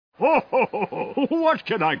Ho, ho, ho, ho. What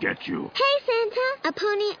can I get you? Hey, Santa. A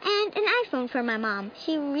pony and an iPhone for my mom.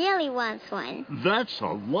 She really wants one. That's a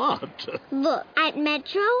lot. Look, at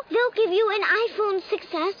Metro, they'll give you an iPhone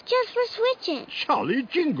 6S just for switching. Jolly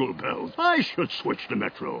jingle bells. I should switch to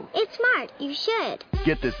Metro. It's smart. You should.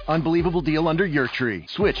 Get this unbelievable deal under your tree.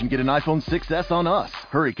 Switch and get an iPhone 6S on us.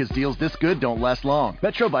 Hurry, because deals this good don't last long.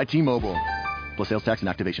 Metro by T-Mobile. Plus sales tax and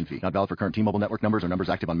activation fee. Not valid for current T-Mobile network numbers or numbers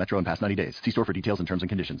active on Metro in past 90 days. See store for details and terms and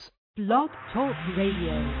conditions. Blog Talk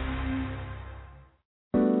Radio.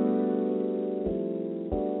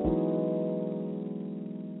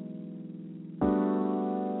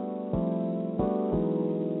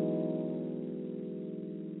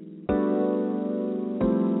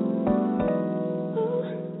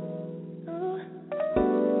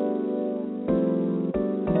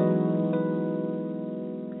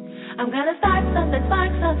 I'm gonna start something, spark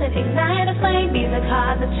something, ignite a flame, be the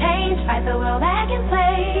cause of change, fight the world back in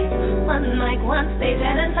place. One mic, one stage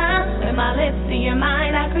at a time, with my lips to your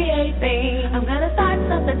mind, I create things. I'm gonna start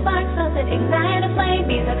something, spark something, ignite a flame,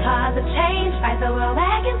 be the cause of change, fight the world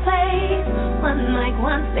back in place. One mic,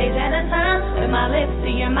 one stage at a time, with my lips to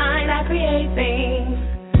your mind, I create things.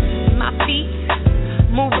 My feet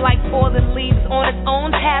move like fallen leaves on its own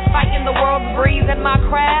path, fighting the world's breeze, and my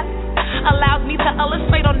craft allows me to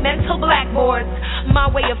illustrate on mental blackboards my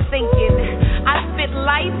way of thinking. I spit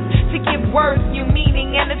life to give words new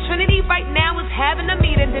meaning, and the Trinity right now is having a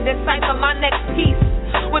meeting to decipher my next piece.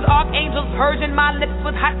 With archangels purging my lips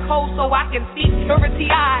with hot coals so I can see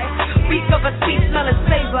purity. I reek of a sweet smelling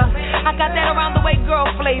savor. I got that around the way girl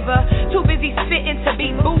flavor. Too busy spitting to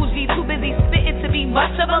be bougie, too busy spitting to be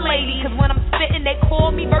much of a lady. Cause when I'm spitting they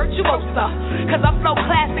call me virtuosa. Cause I flow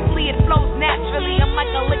classically, it flows naturally. I'm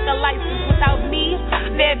like a liquor license. Without me,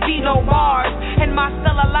 there'd be no bars. And my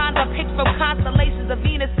stellar lines are picked from constellations of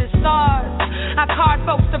Venus and stars. I card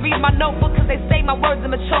folks to read my notebook cause they say my words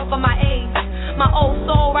are mature for my age. My old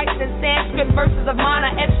soul writes in Sanskrit verses of mine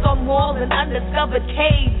are etched on walls in undiscovered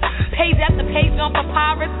caves. Page after page on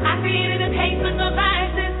papyrus, I created a case with no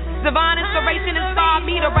biases. Divine inspiration inspired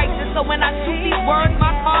me to write this, so when I shoot these words,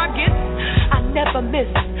 my targets, I never miss.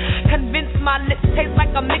 Convinced my lips taste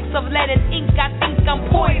like a mix of lead and ink. I think I'm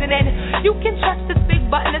poison, and you can trust this big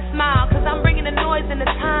button and smile, cause I'm bringing the noise in the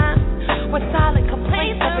time when silent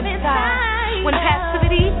complaints up inside. When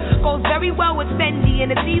passivity goes very well with Fendi,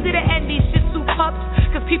 and it's easy to envy Shih Tzu pups,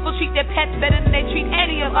 cause people treat their pets better than they treat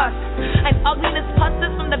any of us. And ugliness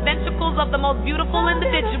pusses from the ventricles of the most beautiful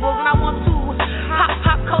individuals, and I want to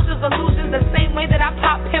pop culture's illusions the same way that I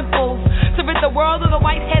pop pimples, to rid the world of the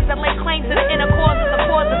white heads that lay claim to the inner cause of the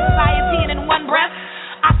cause of society, and in one breath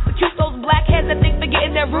I execute those black heads that think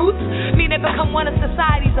forgetting their roots mean they become one of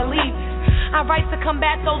society's elites. I write to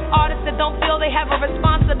combat those artists that don't feel they have a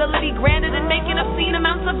responsibility grander than making obscene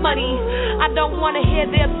amounts of money. I don't want to hear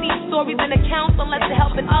their obscene stories and accounts unless they're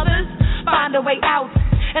helping others find a way out.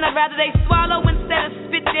 And I'd rather they swallow instead of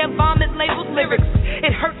spit their vomit labeled lyrics.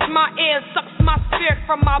 It hurts my ears, sucks my spirit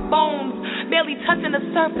from my bones, barely touching the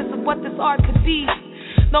surface of what this art could be.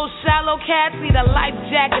 Those shallow cats need a life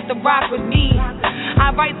jacket to rock with me.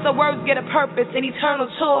 I write so words get a purpose, an eternal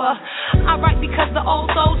tour. I write because the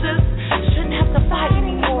old soldiers shouldn't have to fight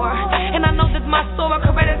anymore. And I know that my soul,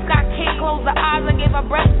 Coretta Scott King, closed her eyes and gave her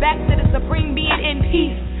breath back to the supreme being in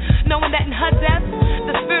peace, knowing that in her death,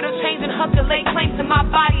 the spirit of change in her could lay claim to my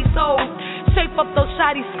body. So shape up those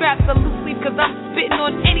shoddy scraps of loose leaf, cause I'm spitting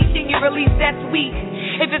on anything you release that's weak.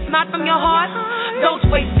 If it's not from your heart, don't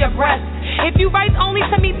waste your breath. If you write only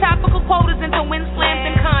to me topical quotas and to win slams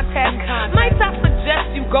and contests, might I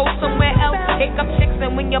suggest you go somewhere else, pick up chicks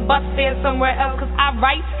and win your bus fare somewhere else. Cause I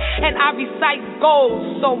write and I recite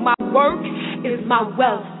goals, so my work is my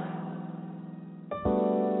wealth.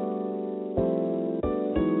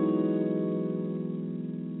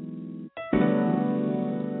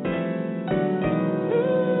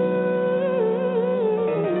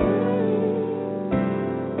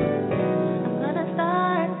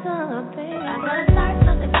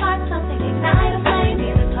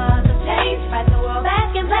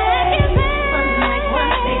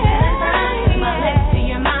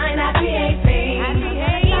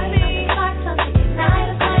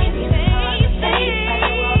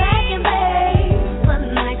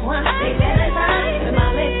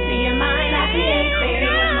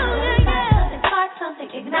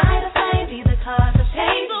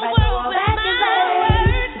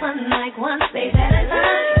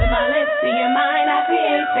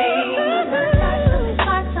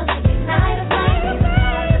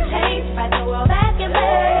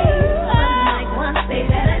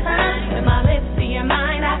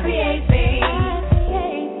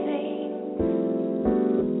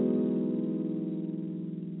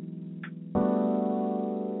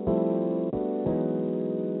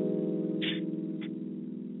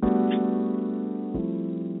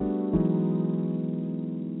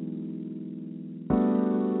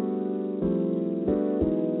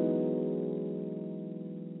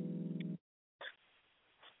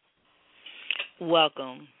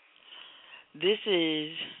 Welcome. This is,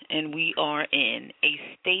 and we are in, a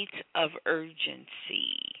state of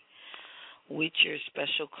urgency with your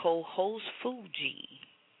special co-host, Fuji.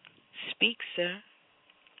 Speak, sir.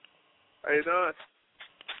 How you doing?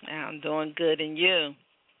 I'm doing good, and you?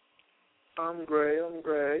 I'm great.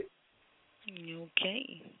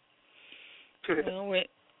 Okay.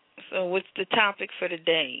 So what's the topic for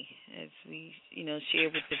today? As we, share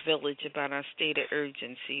with the village about our state of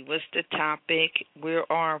urgency. What's the topic? Where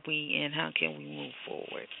are we, and how can we move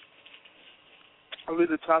forward? I believe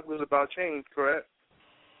the topic is about change, correct?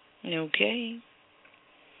 Okay.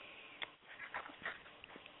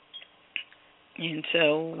 And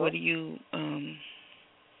so, what do you,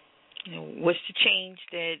 what's the change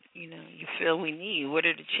that you feel we need? What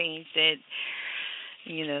are the change that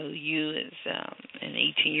you as an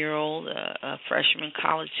 18-year-old, a freshman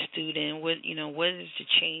college student, what is the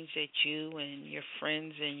change that you and your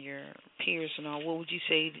friends and your peers and all, what would you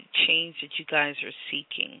say the change that you guys are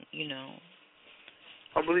seeking,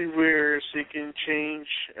 I believe we're seeking change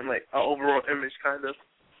in, our overall image, kind of.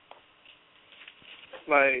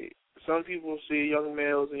 Some people see young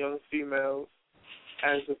males and young females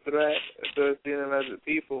as a threat to being as a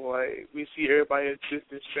people. We see everybody as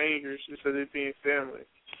distant strangers instead of being family.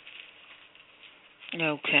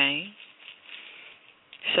 Okay.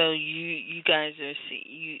 So you guys are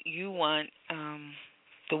you want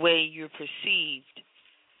the way you're perceived,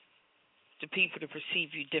 the people to perceive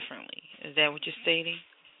you differently. Is that what you're stating?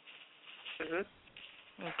 Mhm.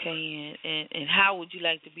 Okay. And how would you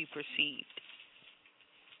like to be perceived?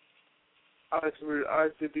 I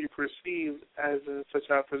like to be perceived as in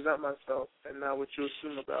such I present myself, and not what you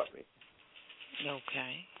assume about me.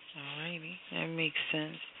 Okay. All righty. That makes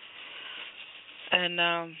sense. And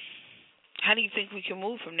how do you think we can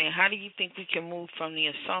move from there? How do you think we can move from the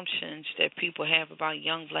assumptions that people have about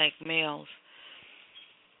young black males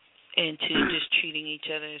into just treating each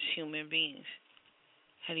other as human beings?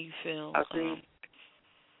 How do you feel?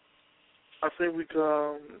 I think we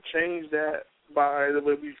can change that by the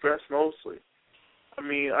way we dress mostly. I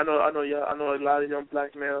mean, I know a lot of young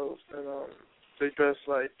black males, and they dress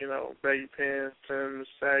baggy pants, Timbs,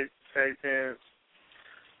 sag pants,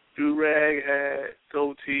 do-rag hat,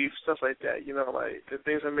 gold teeth, stuff like that. The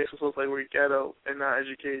things that makes us look like we're ghetto and not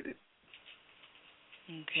educated.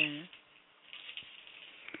 Okay.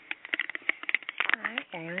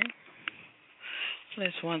 All right.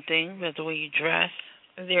 That's one thing, that's the way you dress.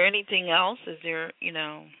 Is there anything else? Is there,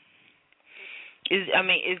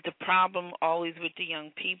 is the problem always with the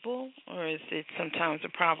young people, or is it sometimes a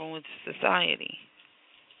problem with society?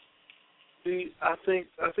 See, I think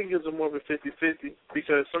it's more of a 50-50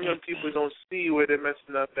 because some young people don't see where they're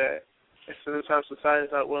messing up at, and sometimes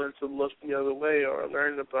society's not willing to look the other way or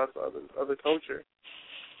learn about the other culture.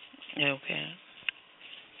 Okay.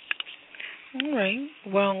 All right.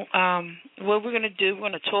 Well, what we're going to do, we're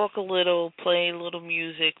going to talk a little, play a little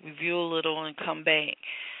music, review a little, and come back.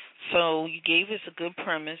 So you gave us a good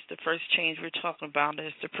premise. The first change we're talking about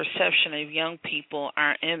is the perception of young people,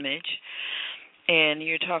 our image. And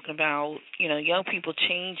you're talking about, young people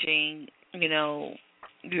changing,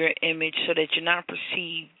 your image so that you're not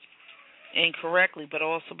perceived incorrectly, but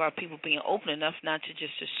also by people being open enough not to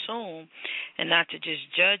just assume and not to just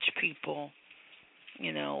judge people.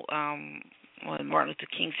 When Martin Luther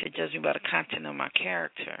King said, judge me by the content of my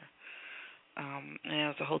character. And that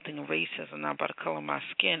was the whole thing of racism, not by the color of my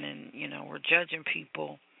skin. And, we're judging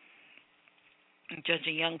people,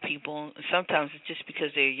 judging young people. Sometimes it's just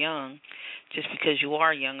because they're young, just because you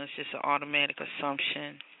are young. It's just an automatic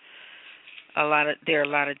assumption. There are a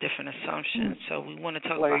lot of different assumptions. So we want to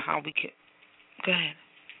talk about how we can. Go ahead.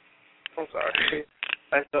 I'm sorry.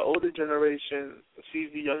 The older generation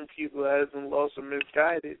sees the young people as lost or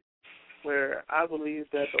misguided, where I believe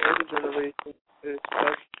that the older generation is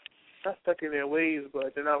not stuck in their ways,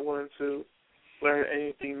 but they're not willing to learn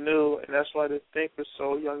anything new, and that's why they think we're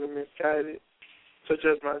so young and misguided. Such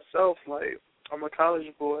as myself, I'm a college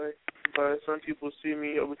boy, but some people see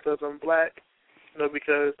me because I'm black,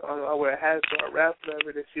 because I wear hats or I rap,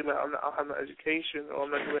 whatever. They see I have no education or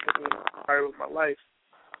I'm not doing anything hard with my life.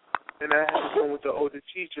 And that has to come with the older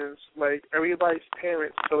teachings. Everybody's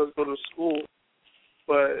parents tell us go to school,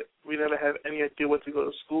 but we never have any idea what to go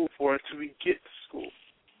to school for until we get to school.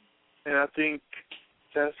 And I think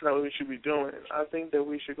that's not what we should be doing. I think that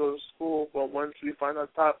we should go to school, but once we find our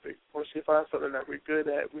topic, once we find something that we're good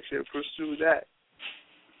at, we should pursue that.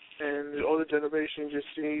 And the older generation just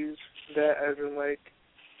sees that as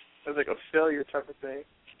a failure type of thing.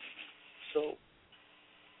 So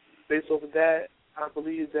based off of that, I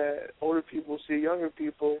believe that older people see younger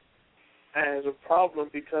people as a problem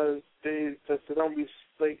because they don't be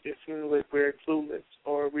like it seems like we're clueless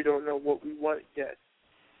or we don't know what we want yet.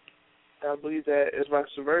 I believe that is vice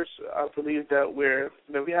versa. I believe that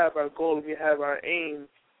we have our goal and we have our aim,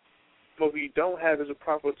 what we don't have is a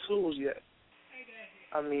proper tools yet.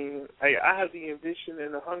 I mean, I have the ambition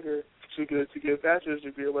and the hunger to get a bachelor's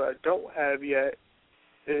degree. What I don't have yet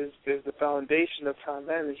is the foundation of time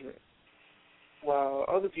management. While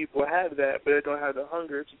other people have that, but they don't have the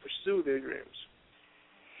hunger to pursue their dreams.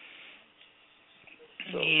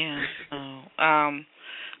 So. Yeah.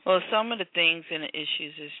 Well, some of the things and the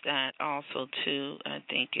issues is that also too. I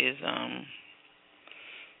think is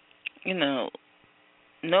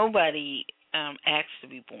nobody asks to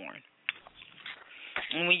be born.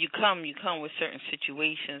 And when you come with certain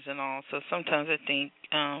situations and all. So sometimes I think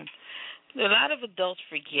a lot of adults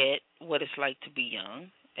forget what it's like to be young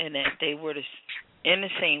and that they were in the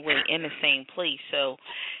same way, in the same place. So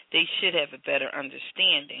they should have a better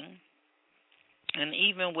understanding. And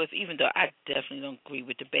even though I definitely don't agree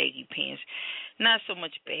with the baggy pants, not so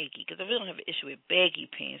much baggy, because I really don't have an issue with baggy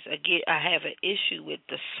pants. I have an issue with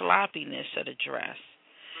the sloppiness of the dress.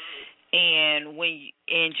 And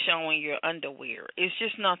showing your underwear. It's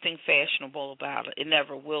just nothing fashionable about it. It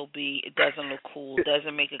never will be. It doesn't look cool. It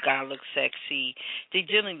doesn't make a guy look sexy. They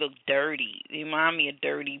generally look dirty. They remind me of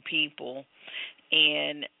dirty people.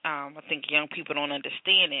 And I think young people don't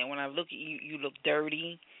understand that. When I look at you, you look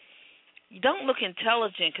dirty. You don't look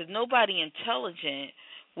intelligent because nobody intelligent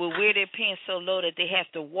will wear their pants so low that they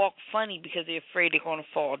have to walk funny because they're afraid they're going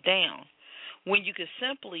to fall down. When you could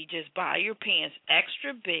simply just buy your pants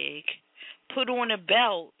extra big, put on a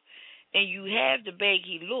belt, and you have the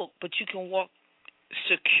baggy look, but you can walk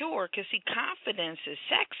secure because, see, confidence is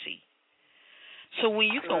sexy. So when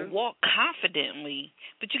you can walk confidently,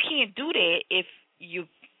 but you can't do that if you're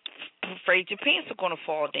afraid your pants are going to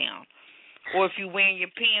fall down. Or if you're wearing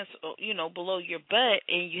your pants, below your butt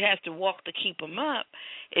and you have to walk to keep them up,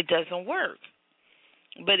 it doesn't work.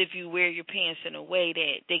 But if you wear your pants in a way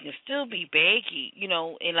that they can still be baggy,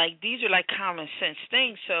 and like these are like common sense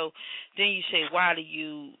things. So then you say, why do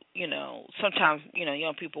you, sometimes,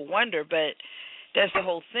 young people wonder, but that's the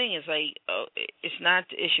whole thing. Is like, it's not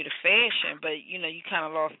the issue of fashion, but, you kind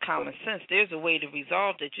of lost common sense. There's a way to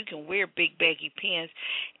resolve that. You can wear big baggy pants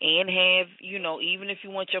and have, even if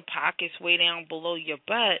you want your pockets way down below your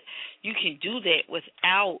butt, you can do that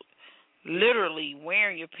without literally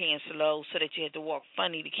wearing your pants low so that you have to walk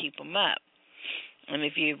funny to keep them up. And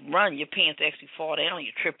if you run, your pants actually fall down,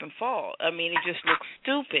 you trip and fall. I mean, it just looks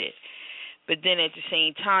stupid. But then at the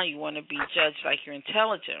same time, you want to be judged like you're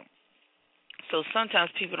intelligent. So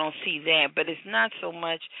sometimes people don't see that, but it's not so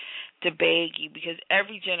much the baggy because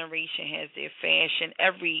every generation has their fashion.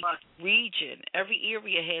 Every region, every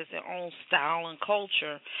area has their own style and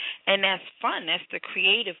culture, and that's fun. That's the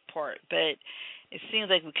creative part. But it seems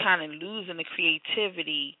like we're kind of losing the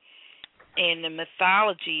creativity, and the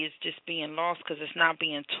mythology is just being lost because it's not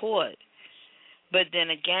being taught. But then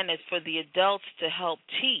again, it's for the adults to help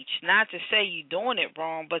teach, not to say you're doing it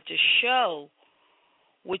wrong, but to show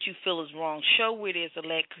what you feel is wrong. Show where there's a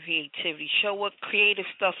lack of creativity. Show what creative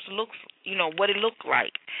stuff looks, what it looked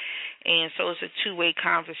like. And so it's a two-way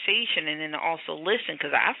conversation, and then also listen,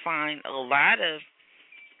 because I find a lot of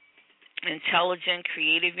intelligent,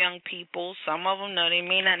 creative young people. Some of them, they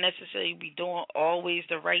may not necessarily be doing always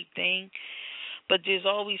the right thing, but there's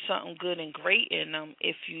always something good and great in them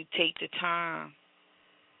if you take the time,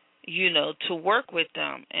 to work with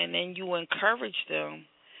them, and then you encourage them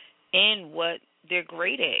in what they're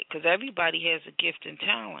great at, because everybody has a gift and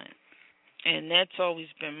talent. And that's always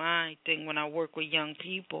been my thing when I work with young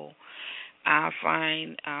people. I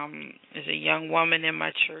find there's a young woman in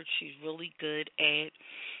my church, she's really good at,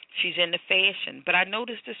 she's into fashion. But I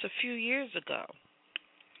noticed this a few years ago.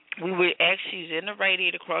 She's in the Rite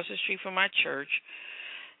Aid across the street from my church,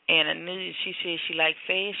 and I knew she said she liked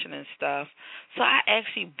fashion and stuff. So I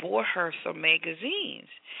actually bought her some magazines,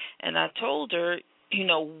 and I told her,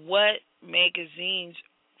 what magazines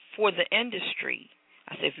for the industry.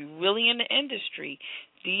 I said, if you're really in the industry,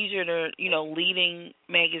 these are the, leading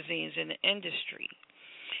magazines in the industry.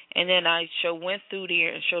 And then I went through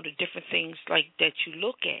there and showed the different things like that you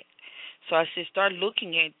look at. So I said, start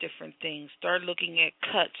looking at different things. Start looking at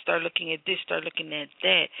cuts. Start looking at this. Start looking at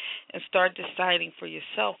that. And start deciding for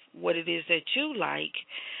yourself what it is that you like.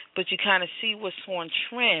 But you kind of see what's on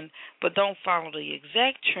trend, but don't follow the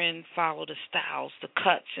exact trend. Follow the styles, the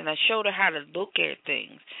cuts. And I showed her how to look at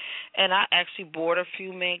things. And I actually bought a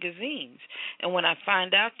few magazines. And when I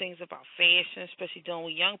find out things about fashion, especially dealing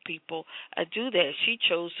with young people, I do that. She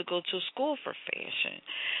chose to go to school for fashion.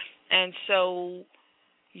 And so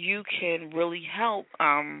you can really help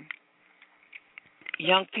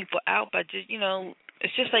young people out by just,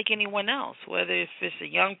 it's just like anyone else, whether if it's a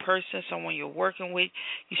young person, someone you're working with,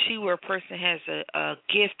 you see where a person has a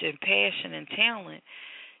gift and passion and talent,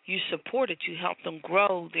 you support it, you help them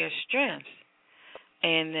grow their strengths,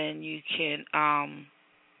 and then you can,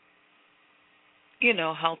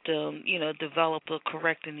 help them, develop or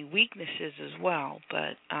correct any weaknesses as well.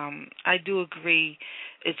 But I do agree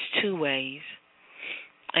it's two ways.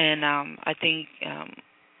 And I think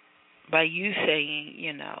by you saying,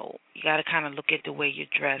 you got to kind of look at the way you're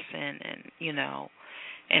dressing and,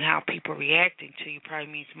 and how people are reacting to you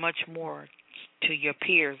probably means much more to your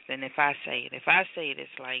peers than if I say it. If I say it,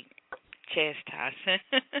 it's like chastising.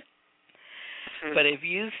 But if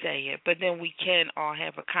you say it, but then we can all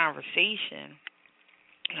have a conversation.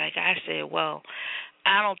 Like I said, well,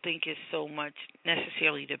 I don't think it's so much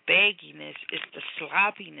necessarily the bagginess, it's the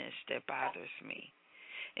sloppiness that bothers me.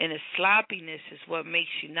 And the sloppiness is what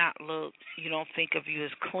makes you not look, you don't think of you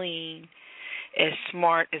as clean, as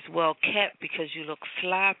smart, as well kept because you look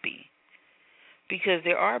sloppy. Because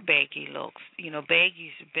there are baggy looks.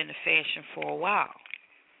 Baggies have been the fashion for a while.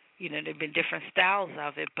 There have been different styles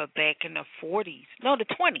of it, but back in the 20s,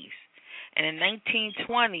 and in the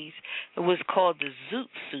 1920s, it was called the zoot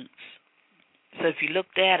suits. So if you look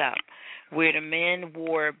that up, where the men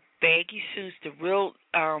wore baggy suits, they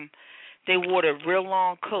wore the real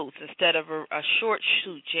long coats instead of a short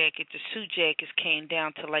suit jacket. The suit jackets came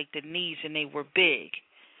down to like the knees, and they were big.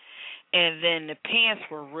 And then the pants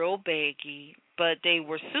were real baggy, but they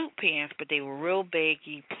were suit pants, but they were real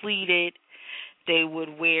baggy, pleated. They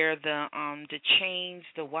would wear the chains,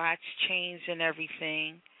 the watch chains, and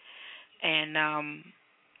everything. And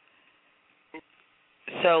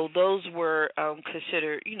so those were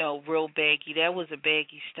considered, real baggy. That was a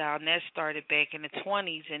baggy style, and that started back in the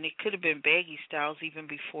 20s, and it could have been baggy styles even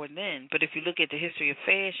before then. But if you look at the history of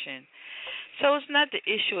fashion, so it's not the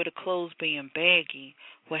issue of the clothes being baggy.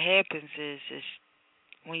 What happens is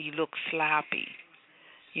when you look sloppy,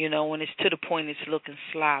 when it's to the point it's looking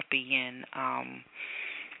sloppy, and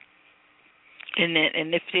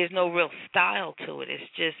if there's no real style to it,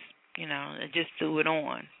 it's just, I just threw it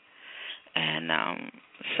on. And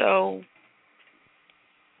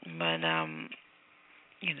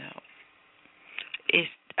it's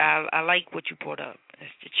I like what you brought up as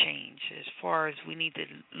the change, as far as we need to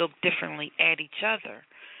look differently at each other.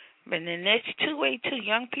 And then that's two-way too.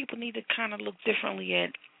 Young people need to kind of look differently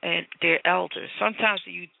at their elders. Sometimes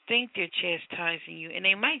you think they're chastising you, and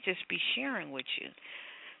they might just be sharing with you.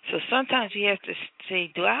 So sometimes you have to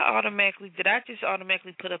say, did I just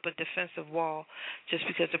automatically put up a defensive wall just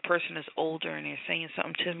because the person is older and they're saying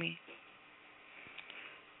something to me?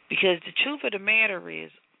 Because the truth of the matter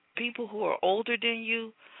is, people who are older than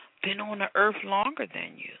you been on the earth longer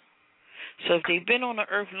than you. So if they've been on the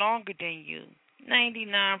earth longer than you,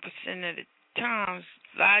 99% of the times,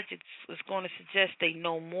 logic is going to suggest they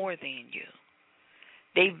know more than you.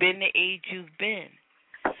 They've been the age you've been.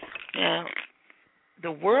 Now,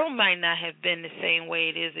 the world might not have been the same way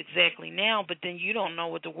it is exactly now, but then you don't know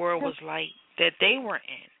what the world was like that they were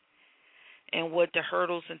in and what the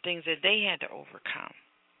hurdles and things that they had to overcome.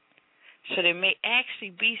 So there may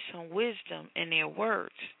actually be some wisdom in their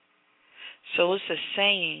words. So it's a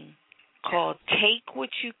saying called, take what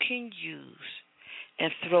you can use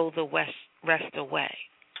and throw the rest away.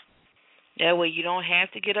 That way you don't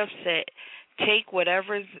have to get upset. Take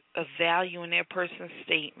whatever's of value in that person's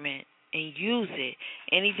statement and use it.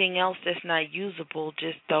 Anything else that's not usable,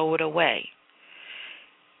 just throw it away.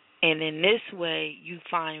 And in this way, you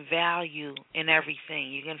find value in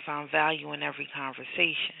everything. You can find value in every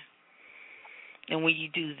conversation. And when you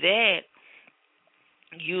do that,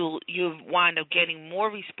 you'll wind up getting more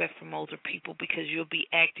respect from older people because you'll be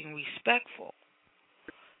acting respectful.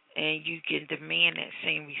 And you can demand that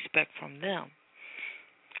same respect from them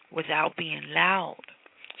without being loud.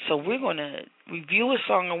 So we're going to review a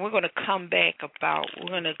song, and we're going to come back we're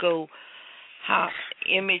going to go how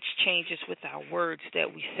image changes with our words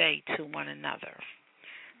that we say to one another.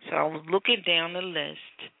 So I was looking down the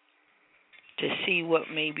list to see what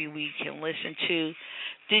maybe we can listen to.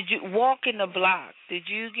 Did you Walk in the Block? Did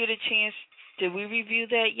you get a chance? Did we review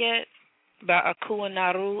that yet? By Akua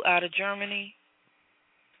Naru out of Germany?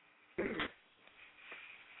 I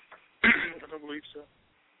don't believe so.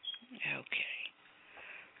 Okay.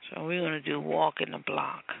 So we're going to do Walk in the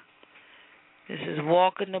Block. This is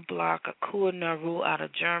Walk in the Block, Akua Naru out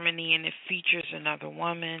of Germany, and it features another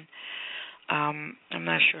woman. I'm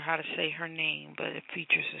not sure how to say her name, but it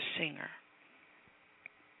features a singer.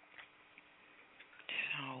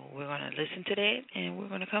 So we're going to listen to that, and we're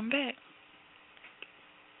going to come back.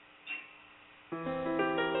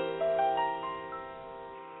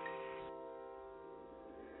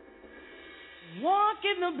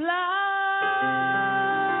 in the blood,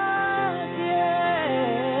 yeah.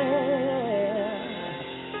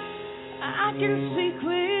 I can see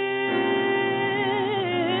clearly.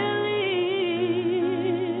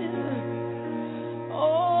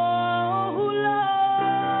 Oh, Lord.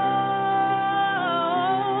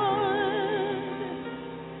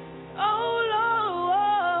 Oh,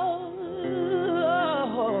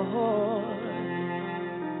 Lord.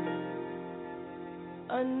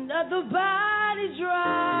 Another body drop.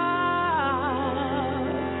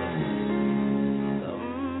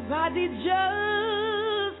 Somebody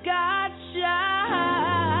just got shot.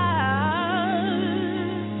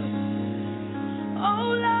 Oh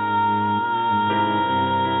Lord.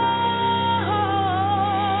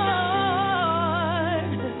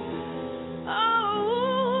 Oh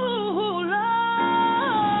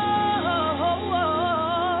Lord.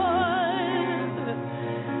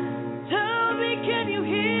 Tell me, can you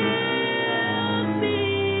hear me?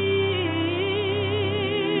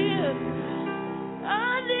 I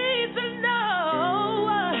need to know.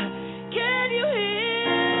 Can you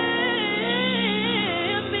hear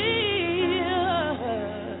me?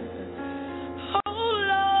 Oh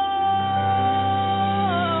Lord.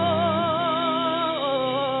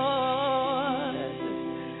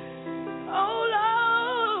 Oh Lord.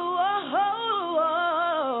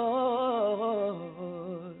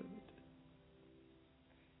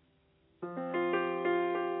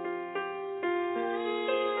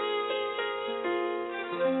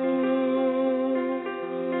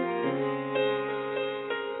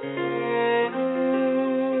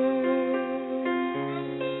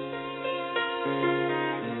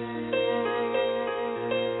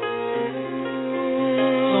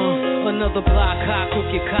 Another block, hot,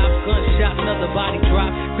 crooked cops, gunshot, another body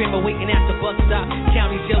drop. Grandma waiting at the bus stop.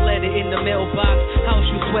 County jail letter in the mailbox. House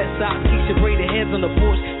shoe, sweat socks. Keisha braided heads on the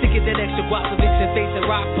porch. To get that extra guap, eviction facing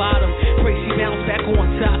rock bottom. Pray she bounce back on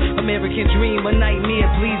top. American dream, a nightmare.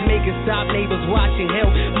 Please make it stop. Neighbors watching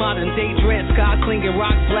hell. Modern day dress, sky clinging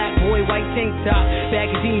rock, black boy, white tank top.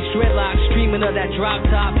 Baggy jeans, dreadlocks, streaming of that drop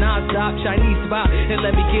top. Non-stop, Chinese spot. And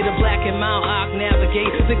let me get a black and mount.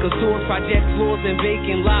 Navigate, liquor stores, project floors, and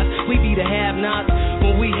vacant lots. We be the have-nots.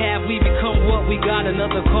 When we have, we become what we got.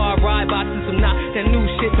 Another car ride by to some knot. That new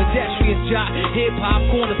shit, pedestrian jot. Hip-hop,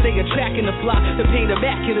 corner, say a track in the block. To paint a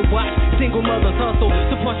immaculate watch. Single mothers hustle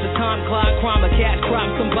to punch the time clock. Crime, a cash crop.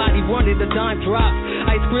 Somebody wanted the dime drop.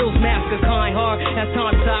 Ice grills, mask a kind heart. As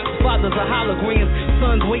time talks, fathers are holograms.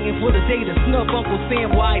 Sons waiting for the day to snub Uncle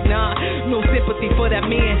Sam. Why not? No sympathy for that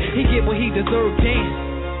man. He get what he deserved, damn.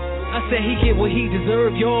 I said he get what he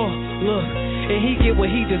deserved, y'all. Look, and he get what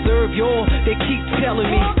he deserved, y'all. They keep telling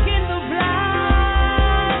me. Walk in the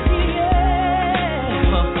blood, yeah.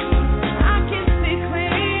 I can see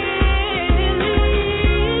clearly.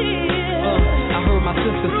 I heard my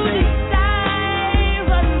sister say.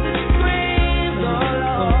 Sirens and screams, oh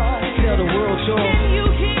Lord. Tell the world, y'all. Can you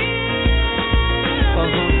hear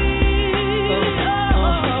me?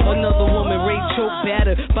 Another woman raped, choked,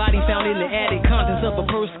 battered. Body found in the attic. Contents of a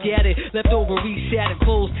purse scattered. Leftover shattered,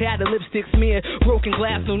 clothes tattered, lipstick smeared. Broken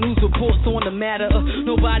glass, no news reports on the matter.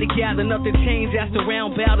 Nobody gathered, nothing changed. Asked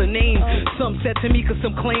around about her name. Some said to me, cause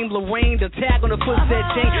some claimed Lorraine. The tag on her foot said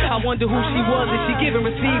Jane. I wonder who she was. Did she give and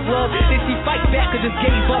receive love? Did she fight back or just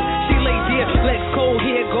gave up? She lay there, legs cold,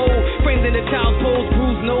 hair gold. Framed in a child's pose,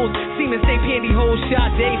 bruised nose. Semen say pantyhose,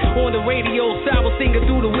 shot day on the radio. Sorrow singer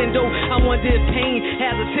through the window. I wonder if pain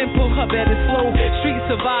has a tempo, her bed is slow. Street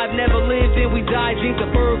survived, never lived, then we died. Drink the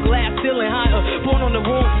bird glass, feeling higher. Born on the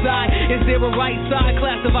wrong side. Is there a right side?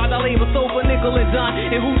 Classified, I labor sofa, nickel and dime.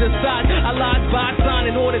 And who decides? I lied by sign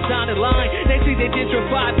in order down the line. They see they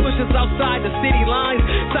gentrified, push us outside the city lines.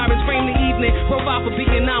 Sirens frame the evening, profile for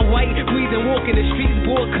being non-white. Breathing, walking the streets,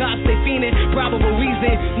 boycotts, they fiending. Probable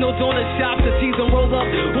reason, no donut shops, the season roll up.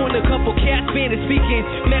 On a couple cats, Spanish speaking.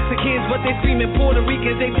 Mexicans, but they screaming Puerto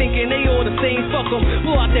Ricans. They thinking they all the same, fuck them.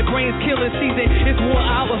 Blow out their brains, killing season. It's war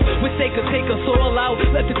hour, wish they could take us all out.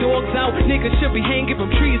 Let the dogs out, niggas should be hanging from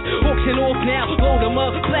trees. Auction off now, load them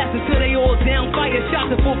up, blast until they all down. Fire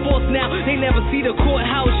shots at full force now. They never see the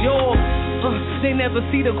courthouse, y'all. They never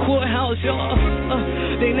see the courthouse, y'all.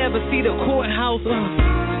 They never see the courthouse.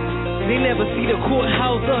 They never see the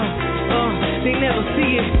courthouse. They never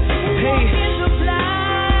see it. Hey.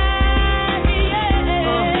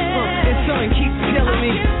 And something keeps telling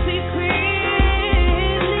me.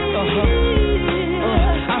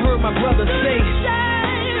 I heard my brother say.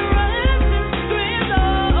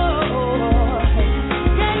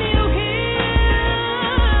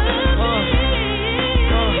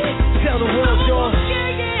 Tell the world, y'all.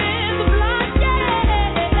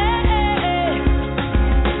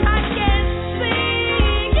 I can see.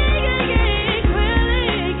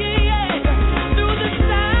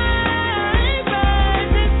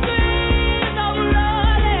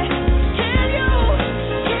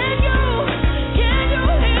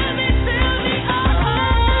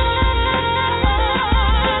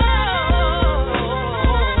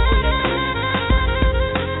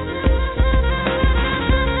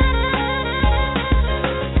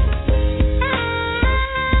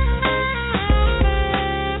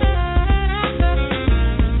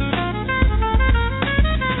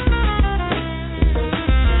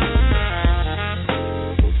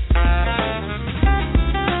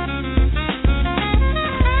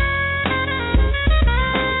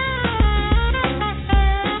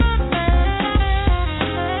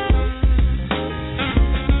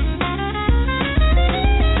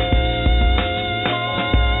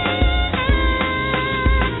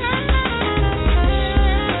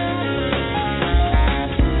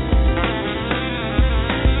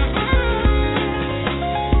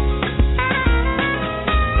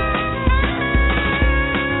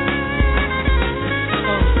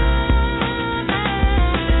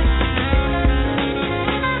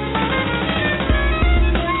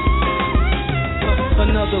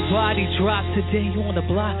 dropped today on the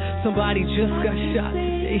block. Somebody just got shot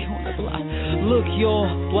today on the block. Look, y'all,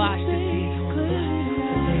 watch today on the block.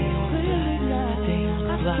 Today on the block. Today on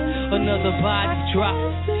the block. Another body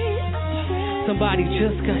dropped. Somebody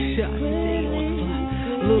just got shot today on the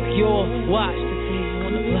block. Look, y'all, watch today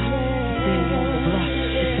on the block. Today on the block.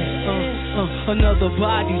 Another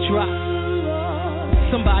body dropped.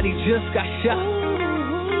 Somebody just got shot.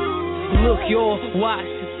 Look, y'all, watch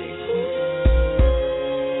today.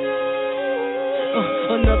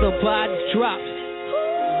 Another body dropped.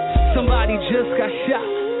 Somebody just got shot.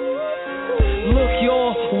 Look,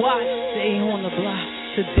 y'all, watch today on the block.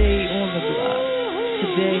 Today on the block.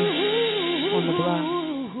 Today on the block.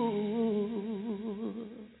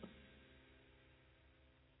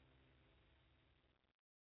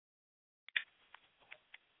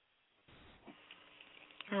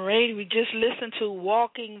 All right, we just listened to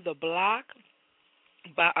Walking the Block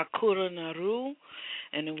by Akura Naru,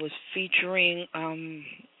 and it was featuring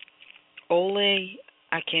Ole.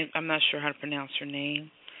 I'm not sure how to pronounce her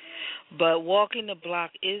name, but Walking the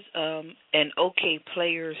Block is an OK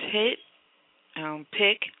Players hit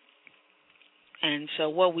pick, and so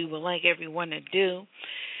what we would like everyone to do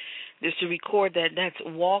is to record that. That's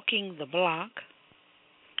Walking the Block,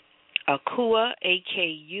 Akua,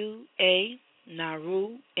 AKUA,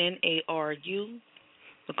 Naru, Naru.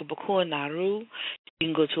 Look up Akua Naru. You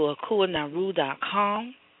can go to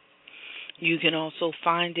akuanaru.com. You can also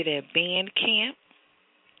find it at Bandcamp,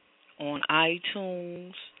 on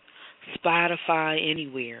iTunes, Spotify,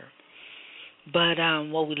 anywhere. But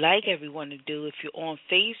what we'd like everyone to do, if you're on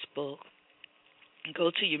Facebook,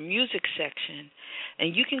 go to your music section,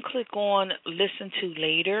 and you can click on Listen to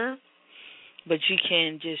Later, but you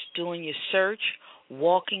can just do in your search,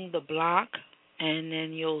 Walking the Block, and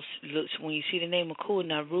then you'll look, when you see the name of Akua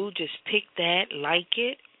Naru, just pick that, like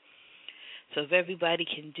it. So if everybody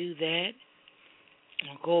can do that,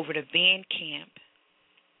 I'll go over to Bandcamp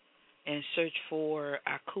and search for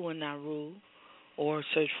Akua Naru, or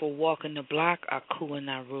search for Walking the Block Akua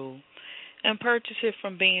Naru, and purchase it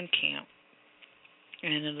from Bandcamp.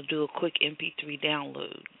 And it'll do a quick MP3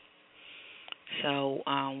 download. So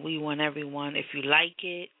we want everyone, if you like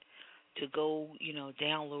it, to go,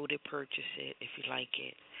 download it, purchase it if you like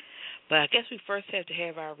it. But I guess we first have to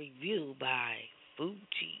have our review by Fuji.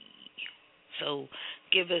 So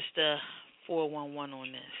give us the 411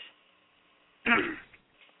 on this.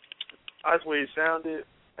 I like the way it sounded. It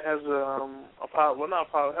has it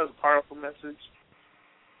has a powerful message.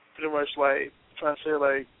 Pretty much like trying to say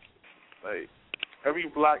like every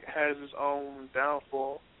block has its own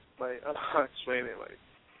downfall. Like, I don't know how to explain it. Like,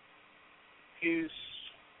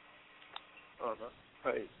 I don't know.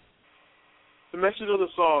 Like, the message of the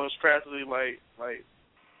song is practically like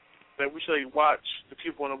we should watch the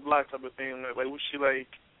people on the block type of thing. Like we should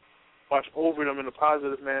watch over them in a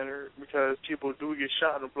positive manner, because people do get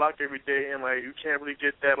shot on the block every day, and you can't really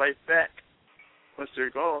get that life back once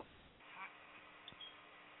they're gone.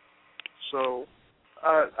 So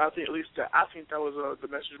I think that was the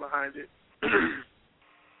message behind it.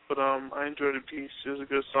 But I enjoyed the piece. It was a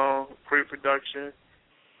good song, great production.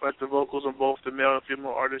 Like the vocals on both the male and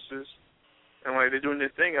female artists, and they're doing their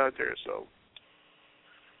thing out there. So.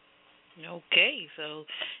 Okay, so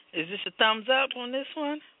is this a thumbs up on this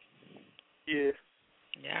one? Yeah.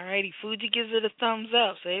 All righty, Fuji gives it a thumbs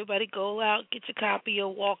up. So everybody go out, get your copy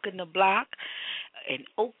of Walking the Block, an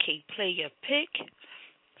OK Player pick.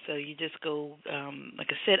 So you just go, like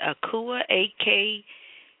I said, Akua,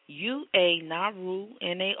 AKUA, Naru,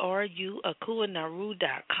 Naru,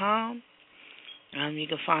 akuanaru.com. You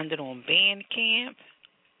can find it on Bandcamp.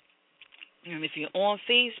 And if you're on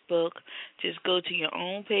Facebook, just go to your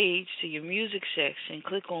own page, to your music section,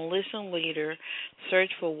 click on Listen Later,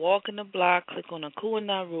 search for Walking the Block, click on Akua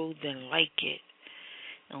Naru, then like it.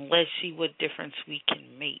 And let's see what difference we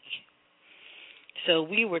can make. So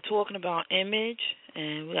we were talking about image,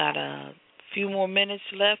 and we got a few more minutes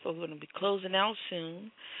left. We're going to be closing out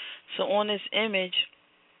soon. So on this image,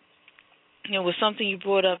 it was something you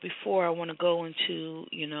brought up before. I want to go into,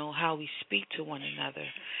 how we speak to one another.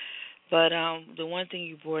 But the one thing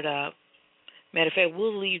you brought up, matter of fact,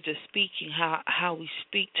 we'll leave the speaking, how we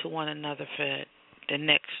speak to one another for the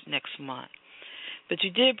next month. But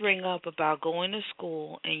you did bring up about going to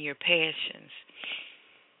school and your passions.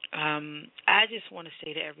 I just want to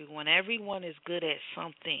say to everyone is good at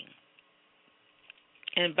something.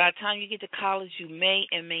 And by the time you get to college, you may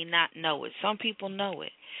and may not know it. Some people know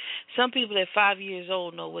it. Some people at 5 years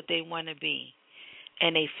old know what they want to be,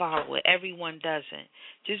 and they follow it. Everyone doesn't.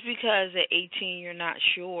 Just because at 18 you're not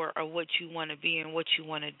sure of what you want to be and what you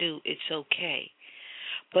want to do, it's okay.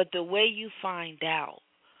 But the way you find out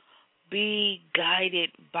Be guided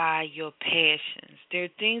by your passions. There are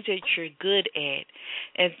things that you're good at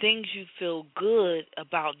and things you feel good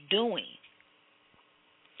about doing.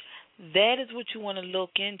 That is what you want to look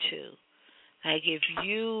into. Like if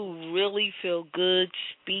you really feel good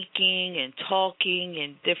speaking and talking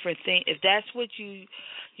and different things, if that's what you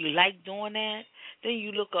like doing that, then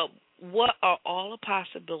you look up what are all the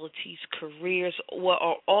possibilities, careers, what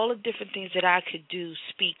are all the different things that I could do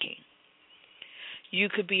speaking. You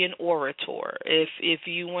could be an orator. If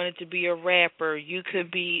you wanted to be a rapper, you could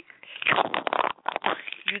be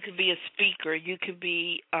a speaker. You could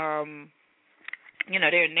be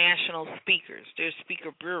there are national speakers. There's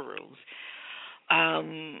speaker bureaus.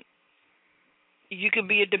 You could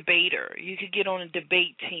be a debater. You could get on a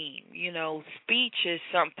debate team. Speech is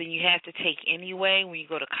something you have to take anyway when you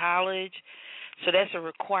go to college. So that's a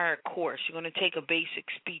required course. You're going to take a basic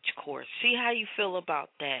speech course. See how you feel about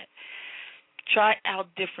that. Try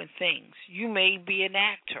out different things. You may be an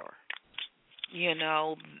actor.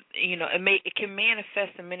 It can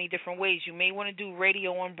manifest in many different ways. You may want to do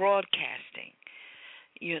radio and broadcasting.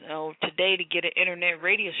 Today to get an internet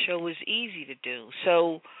radio show is easy to do.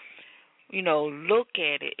 So, look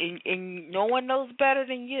at it. And no one knows better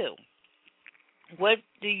than you. What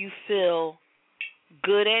do you feel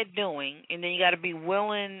good at doing? And then you got to be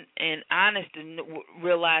willing and honest and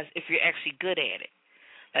realize if you're actually good at it.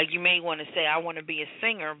 Like you may want to say, I want to be a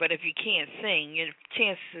singer, but if you can't sing, your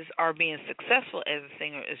chances are being successful as a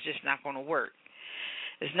singer is just not going to work.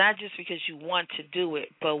 It's not just because you want to do it,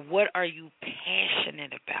 but what are you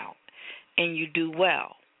passionate about and you do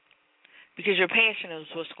well? Because your passion is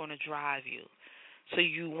what's going to drive you. So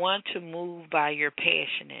you want to move by your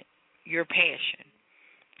passion.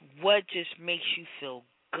 What just makes you feel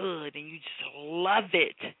good and you just love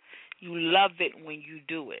it. You love it when you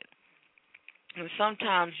do it. And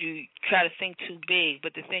sometimes you try to think too big,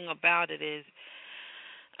 but the thing about it is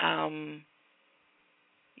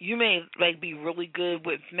you may be really good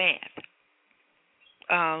with math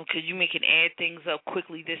because you can add things up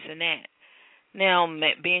quickly, this and that. Now,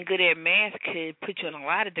 being good at math could put you in a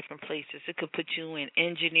lot of different places. It could put you in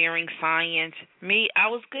engineering, science. Me, I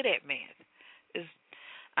was good at math.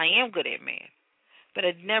 I am good at math, but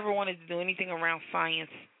I never wanted to do anything around science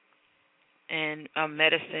and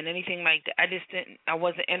medicine, anything like that. I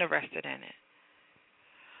wasn't interested in it.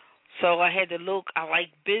 So I had to look. I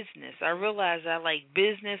like business. I realized I like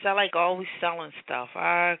business. I like always selling stuff.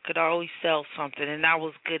 I could always sell something, and I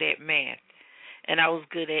was good at math, and I was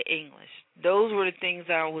good at English. Those were the things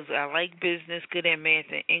I like business, good at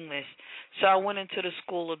math and English. So I went into the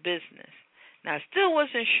School of Business. Now, I still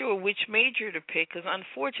wasn't sure which major to pick because,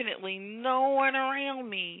 unfortunately, no one around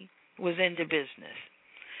me was into business.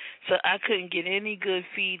 So I couldn't get any good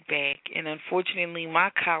feedback, and unfortunately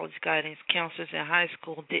my college guidance counselors in high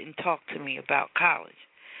school didn't talk to me about college.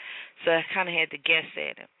 So I kind of had to guess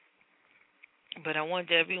at it. But I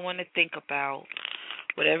wanted everyone to think about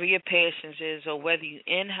whatever your passions is, or whether you're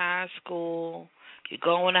in high school, you're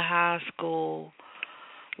going to high school,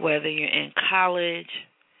 whether you're in college,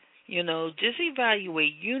 just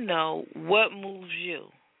evaluate, what moves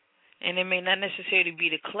you. And it may not necessarily be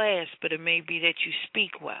the class, but it may be that you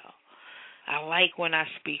speak well. I like when I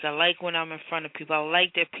speak. I like when I'm in front of people. I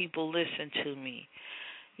like that people listen to me.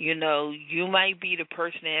 You might be the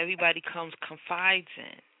person that everybody confides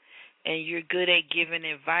in, and you're good at giving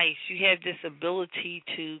advice. You have this ability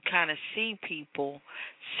to kind of see people.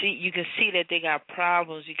 You can see that they got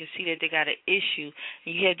problems. You can see that they got an issue.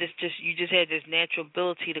 And you just have this natural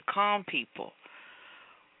ability to calm people.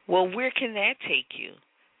 Well, where can that take you?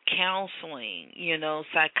 Counseling,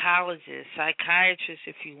 psychologists, psychiatrists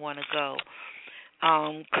if you want to go,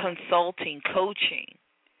 consulting, coaching.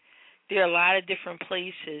 There are a lot of different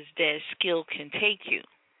places that skill can take you.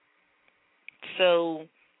 So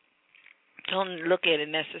don't look at it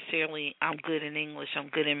necessarily, I'm good in English, I'm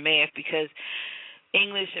good in math, because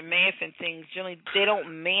English and math and things, generally, they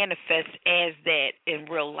don't manifest as that in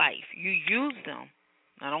real life. You use them.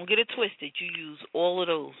 Now, don't get it twisted. You use all of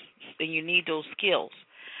those, and you need those skills.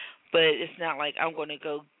 But it's not like I'm going to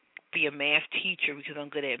go be a math teacher because I'm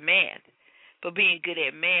good at math. But being good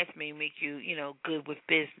at math may make you, good with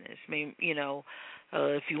business.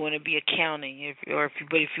 If you want to be accounting, if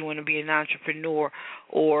you want to be an entrepreneur,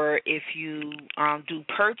 or if you do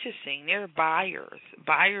purchasing, there are buyers.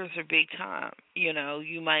 Buyers are big time.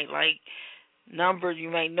 You might like numbers, you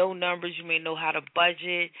might know numbers, you may know how to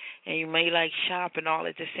budget, and you may like shopping all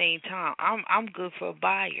at the same time. I'm good for a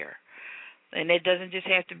buyer. And it doesn't just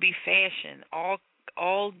have to be fashion.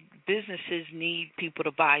 All businesses need people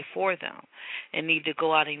to buy for them and need to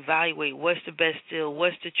go out and evaluate what's the best deal,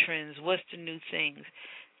 what's the trends, what's the new things.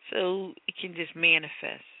 so it can just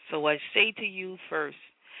manifest. So I say to you first,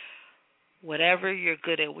 whatever you're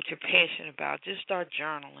good at, what you're passionate about, just start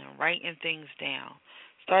journaling, writing things down.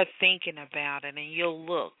 Start thinking about it, and you'll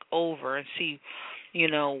look over and see,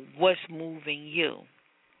 what's moving you.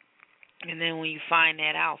 And then when you find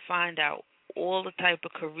that out, find out all the type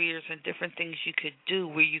of careers and different things you could do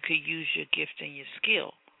where you could use your gift and your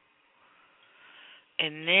skill.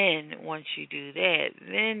 And then once you do that,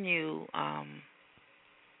 then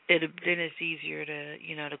then it's easier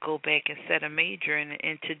to go back and set a major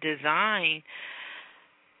and to design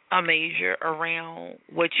a major around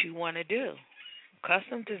what you want to do.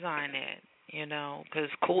 Custom design that, because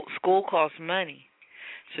school costs money.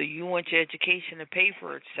 So you want your education to pay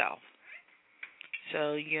for itself.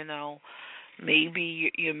 So,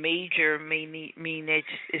 maybe your major may mean that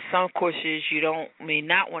it's some courses you may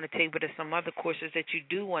not want to take, but there's some other courses that you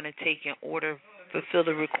do want to take in order to fulfill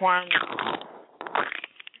the requirements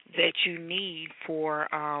that you need for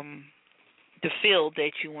the field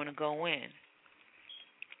that you want to go in.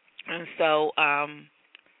 And so,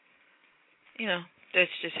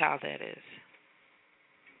 that's just how that is.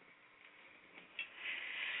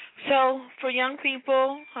 So for young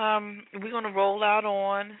people, we're going to roll out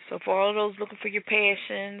on. So for all of those looking for your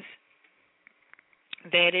passions,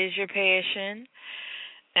 that is your passion.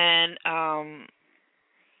 And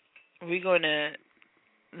we're going to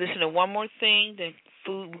listen to one more thing. Then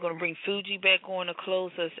we're going to bring Fuji back on to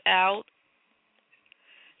close us out.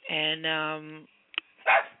 And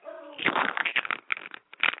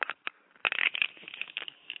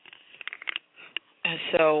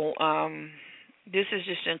so this is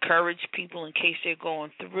just to encourage people in case they're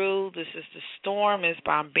going through. This is The Storm. It's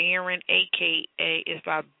by Baron,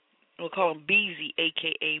 we'll call him Beezy,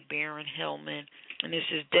 a.k.a. Baron Hillman. And this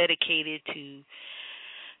is dedicated to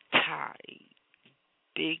Ty,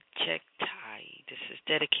 Big Check Ty. This is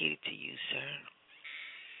dedicated to you, sir.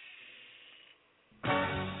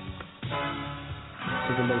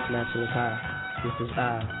 To the most natural high. This is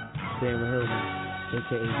I, Baron Hillman,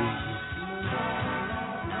 a.k.a. Beezy.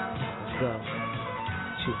 Let's go.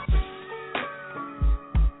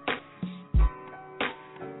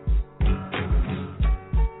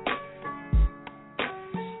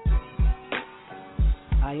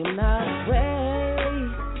 I am not afraid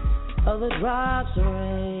of the drops of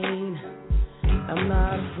rain. I'm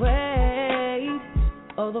not afraid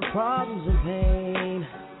of the problems and pain.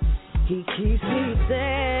 He keeps me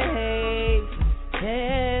safe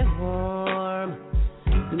and warm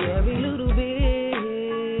through every little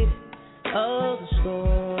bit of the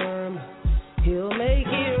storm. He'll make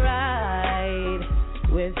it right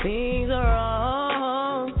when things are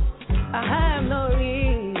wrong. I have no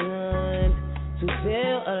reason to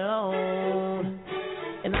feel alone,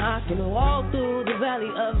 and I can walk through the valley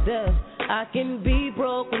of death. I can be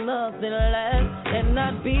broke with nothing left and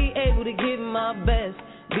not be able to give my best.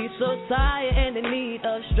 Be so tired and in need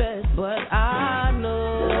of stress, but I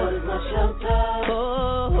know the Lord is my shelter.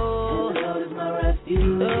 Oh, and the Lord is my refuge.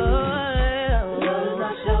 The Lord is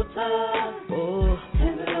my shelter. Oh,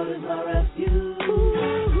 and the Lord is my refuge.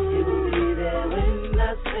 He will be there when I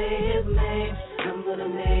say His name. I'm gonna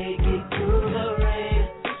make it through the rain.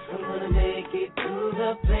 I'm gonna make it through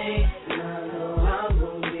the pain, and I know I'm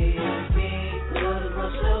gonna be okay. The Lord is my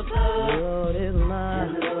shelter. The Lord is my,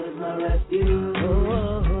 and the Lord is my refuge.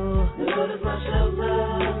 The Lord is my shelter,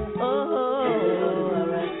 and the Lord is my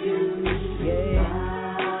refuge. Yeah.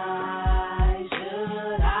 Why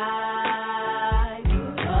should I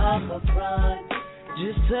put up a front?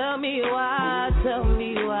 Just tell me why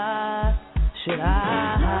should I?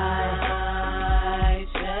 My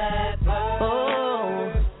shepherd,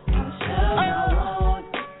 I shall not want.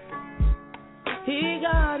 He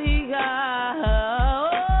got.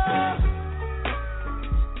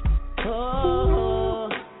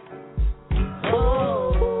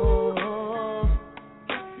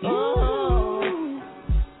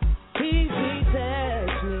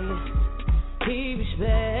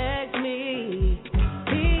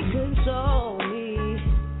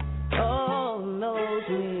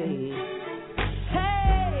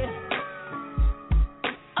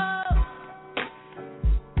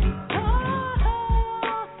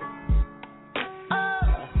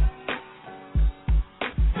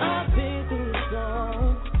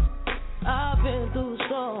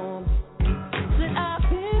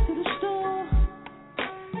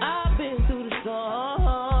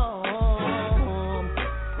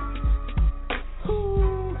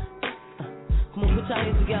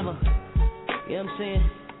 Together, you know what I'm saying?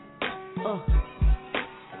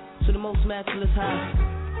 To the most matchless high.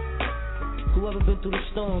 Whoever been through the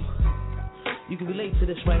storm, you can relate to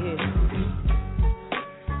this right here.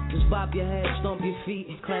 Just bop your head, stomp your feet,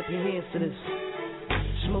 and clap your hands to this.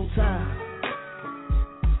 Schmo time.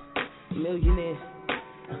 Millionaire.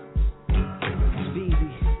 It's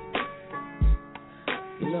easy.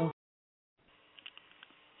 You know.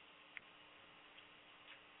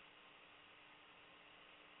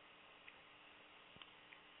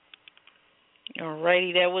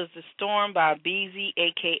 Alrighty, that was The Storm by Beezy,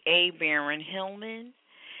 a.k.a. Baron Hillman.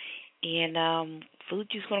 And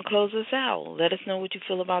Fuji's going to close us out. Let us know what you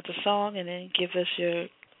feel about the song and then give us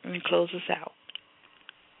and close us out.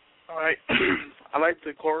 All right. I like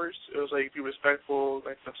the chorus. It was like, be respectful,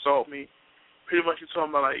 like, assault me. Pretty much you're talking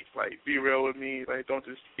about, like be real with me, like, don't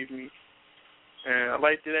deceive me. And I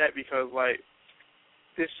liked that because, like,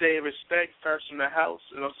 this saying respect starts in the house.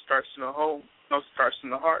 It also starts in the home. It also starts in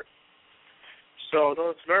the heart. So in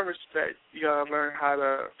order to learn respect, you got to learn how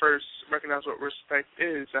to first recognize what respect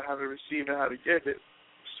is and how to receive and how to give it.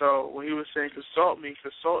 So when he was saying consult me,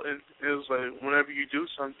 consulting is like whenever you do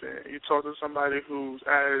something, you talk to somebody who's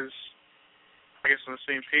as, I guess, on the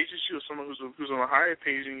same page as you, or someone who's on a higher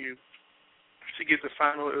page than you, to get the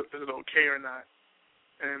final, is it okay or not.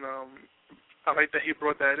 And I like that he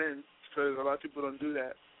brought that in because a lot of people don't do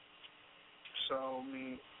that. So, I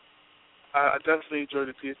mean, I definitely enjoyed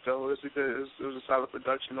the piece, though. It was a solid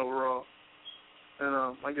production overall. And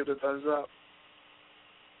I give it a thumbs up.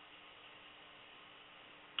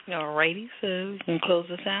 Alrighty, so you can close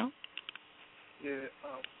us out? Yeah.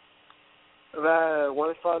 If I had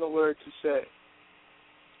one final word to say,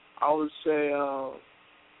 I would say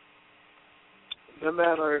no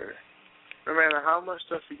matter how much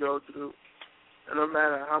stuff you go through, and no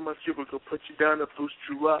matter how much people could put you down to boost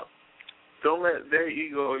you up, don't let their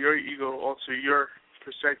ego or your ego alter your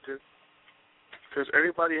perspective. Because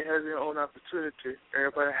everybody has their own opportunity.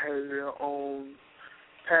 Everybody has their own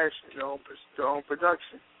passion, their own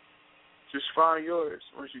production. Just find yours.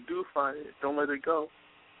 Once you do find it, don't let it go.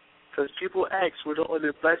 Because people ask where don't let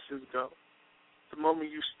their blessings go. The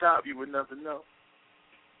moment you stop, you would never know.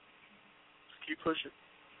 Just keep pushing.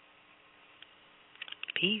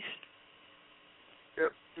 Peace.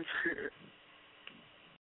 Yep.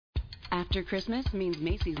 After Christmas means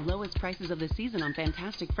Macy's lowest prices of the season on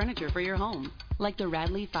fantastic furniture for your home. Like the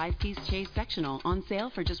Radley 5-piece chaise sectional on sale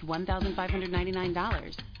for just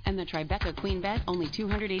 $1,599. And the Tribeca queen bed only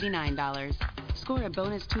 $289. Score a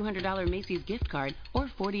bonus $200 Macy's gift card or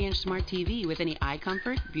 40-inch smart TV with any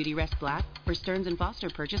iComfort, Beautyrest Black, or Stearns & Foster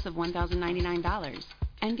purchase of $1,099.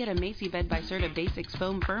 And get a Macy Bed by Serta Basics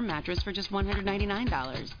foam firm mattress for just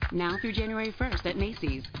 $199. Now through January 1st at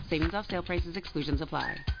Macy's. Savings off sale prices, exclusions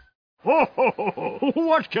apply. Ho, ho, ho, ho.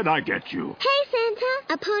 What can I get you? Hey, Santa.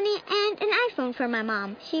 A pony and an iPhone for my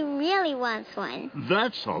mom. She really wants one.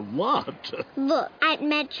 That's a lot. Look, at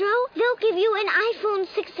Metro, they'll give you an iPhone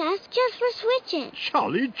 6S just for switching.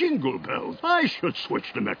 Jolly jingle bells. I should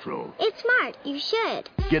switch to Metro. It's smart. You should.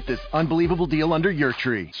 Get this unbelievable deal under your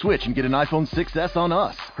tree. Switch and get an iPhone 6S on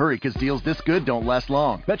us. Hurry, because deals this good don't last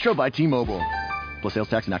long. Metro by T-Mobile. Plus sales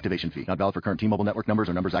tax and activation fee. Not valid for current T-Mobile network numbers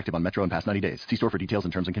or numbers active on Metro in past 90 days. See store for details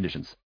and terms and conditions.